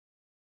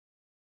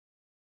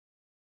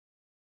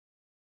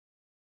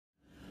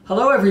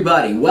Hello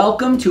everybody,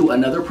 welcome to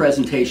another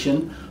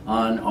presentation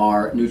on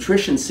our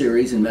nutrition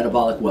series in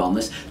metabolic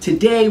wellness.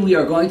 Today we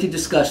are going to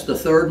discuss the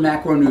third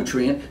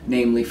macronutrient,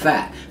 namely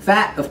fat.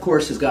 Fat, of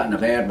course, has gotten a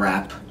bad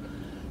rap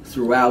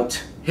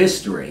throughout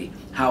history.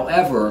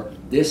 However,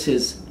 this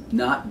has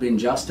not been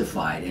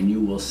justified, and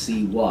you will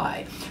see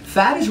why.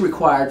 Fat is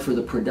required for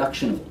the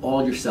production of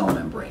all your cell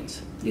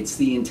membranes. It's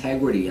the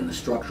integrity and the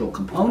structural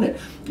component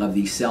of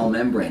these cell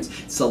membranes.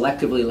 It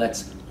selectively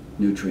lets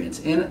nutrients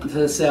into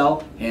the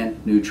cell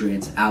and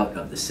nutrients out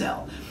of the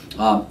cell.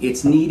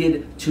 It's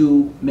needed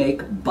to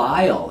make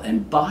bile,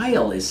 and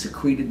bile is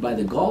secreted by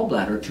the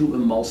gallbladder to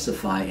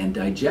emulsify and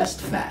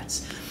digest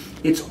fats.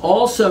 It's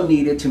also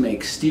needed to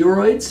make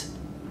steroids,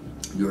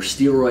 your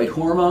steroid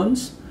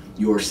hormones,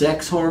 your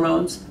sex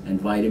hormones, and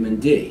vitamin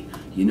D.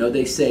 You know,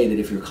 they say that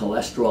if your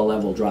cholesterol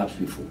level drops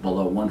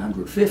below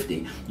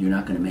 150, you're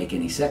not going to make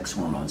any sex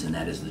hormones, and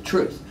that is the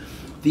truth.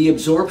 The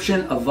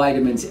absorption of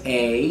vitamins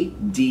A,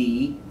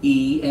 D,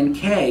 E, and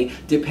K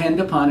depend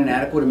upon an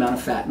adequate amount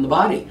of fat in the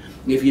body.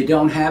 If you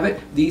don't have it,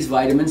 these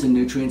vitamins and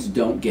nutrients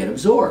don't get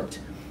absorbed.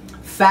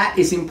 Fat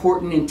is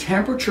important in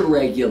temperature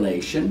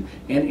regulation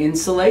and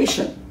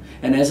insulation.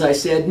 And as I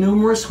said,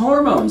 numerous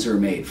hormones are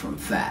made from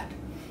fat.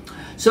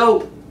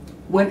 So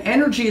when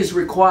energy is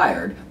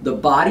required, the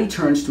body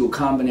turns to a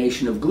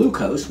combination of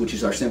glucose, which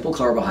is our simple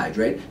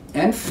carbohydrate,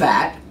 and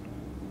fat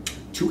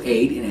to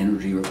aid in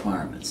energy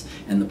requirements,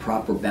 and the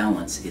proper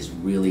balance is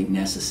really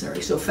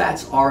necessary. So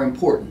fats are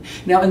important.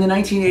 Now in the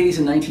 1980s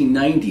and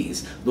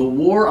 1990s, the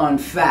war on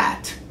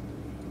fat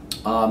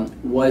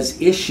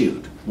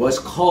was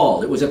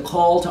called. It was a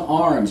call to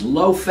arms,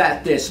 low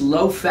fat this,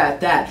 low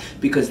fat that,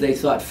 because they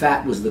thought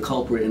fat was the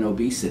culprit in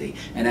obesity.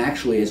 And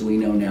actually, as we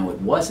know now, it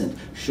wasn't.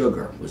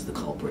 Sugar was the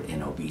culprit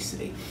in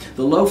obesity.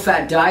 The low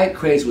fat diet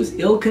craze was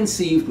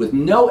ill-conceived with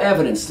no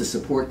evidence to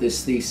support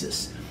this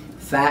thesis.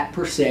 Fat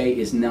per se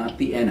is not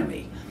the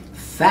enemy.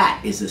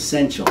 Fat is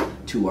essential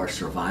to our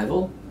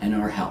survival and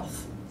our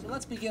health. So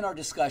let's begin our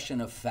discussion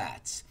of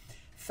fats.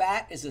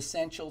 Fat is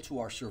essential to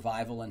our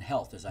survival and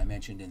health, as I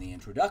mentioned in the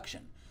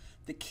introduction.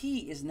 The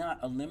key is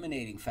not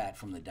eliminating fat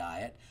from the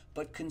diet,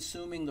 but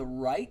consuming the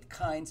right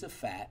kinds of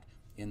fat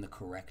in the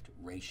correct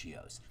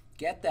ratios.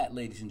 Get that,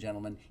 ladies and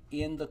gentlemen,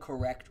 in the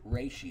correct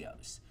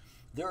ratios.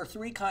 There are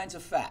three kinds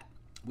of fat.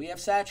 We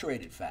have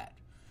saturated fat,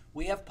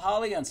 we have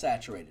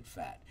polyunsaturated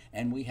fat,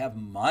 and we have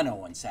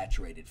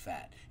monounsaturated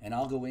fat. And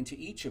I'll go into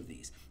each of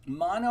these.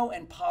 Mono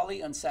and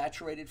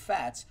polyunsaturated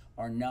fats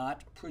are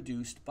not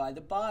produced by the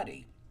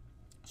body,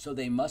 so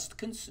they must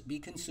be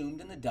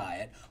consumed in the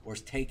diet or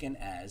taken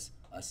as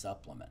a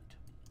supplement.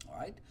 All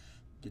right?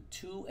 The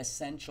two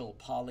essential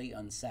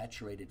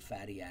polyunsaturated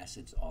fatty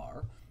acids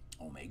are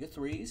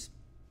omega-3s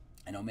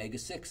and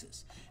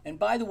omega-6s. And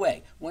by the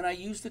way, when I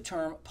use the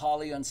term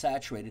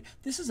polyunsaturated,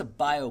 this is a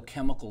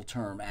biochemical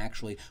term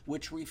actually,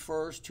 which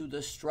refers to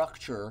the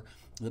structure,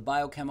 the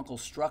biochemical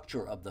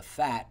structure of the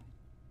fat,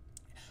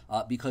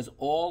 because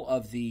all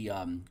of the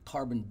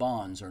carbon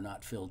bonds are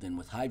not filled in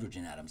with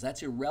hydrogen atoms.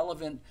 That's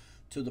irrelevant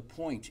to the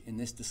point in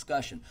this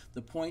discussion.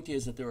 The point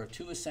is that there are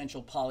two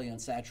essential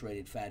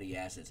polyunsaturated fatty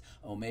acids,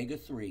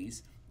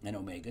 omega-3s and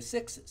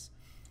omega-6s.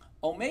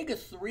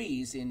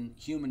 Omega-3s in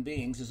human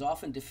beings is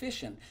often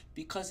deficient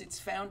because it's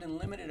found in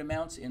limited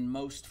amounts in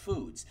most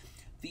foods.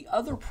 The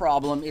other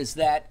problem is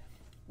that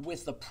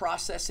with the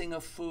processing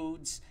of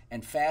foods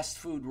and fast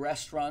food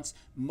restaurants,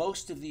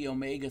 most of the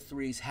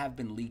omega-3s have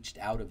been leached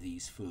out of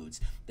these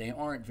foods. They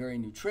aren't very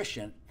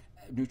nutritious,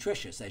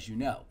 as you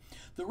know.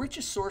 The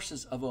richest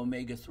sources of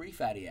omega-3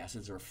 fatty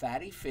acids are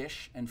fatty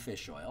fish and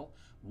fish oil,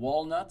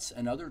 walnuts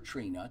and other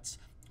tree nuts,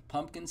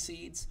 pumpkin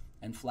seeds,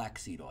 and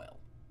flaxseed oil.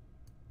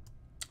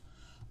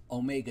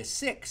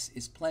 Omega-6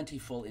 is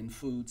plentiful in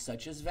foods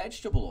such as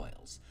vegetable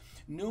oils.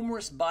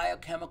 Numerous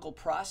biochemical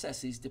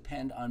processes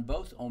depend on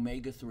both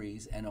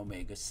omega-3s and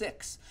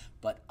omega-6,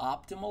 but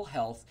optimal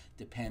health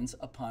depends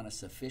upon a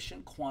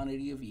sufficient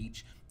quantity of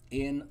each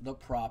in the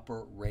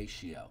proper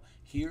ratio.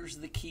 Here's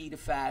the key to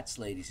fats,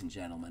 ladies and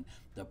gentlemen,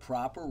 the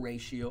proper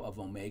ratio of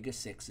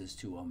omega-6s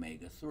to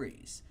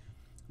omega-3s.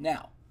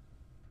 Now,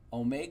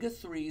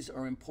 omega-3s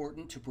are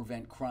important to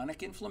prevent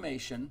chronic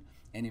inflammation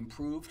and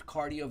improved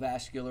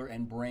cardiovascular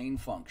and brain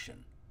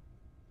function.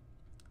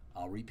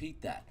 I'll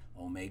repeat that.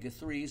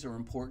 Omega-3s are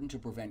important to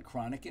prevent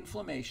chronic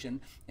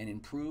inflammation and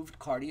improved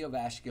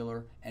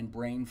cardiovascular and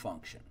brain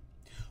function.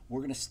 We're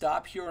going to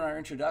stop here in our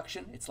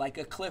introduction. It's like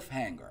a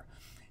cliffhanger.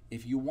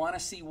 If you want to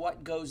see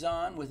what goes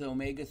on with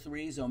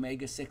omega-3s,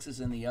 omega-6s,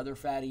 and the other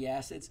fatty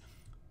acids,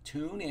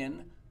 tune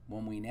in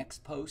when we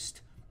next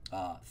post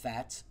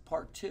Fats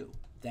Part 2.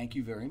 Thank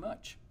you very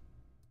much.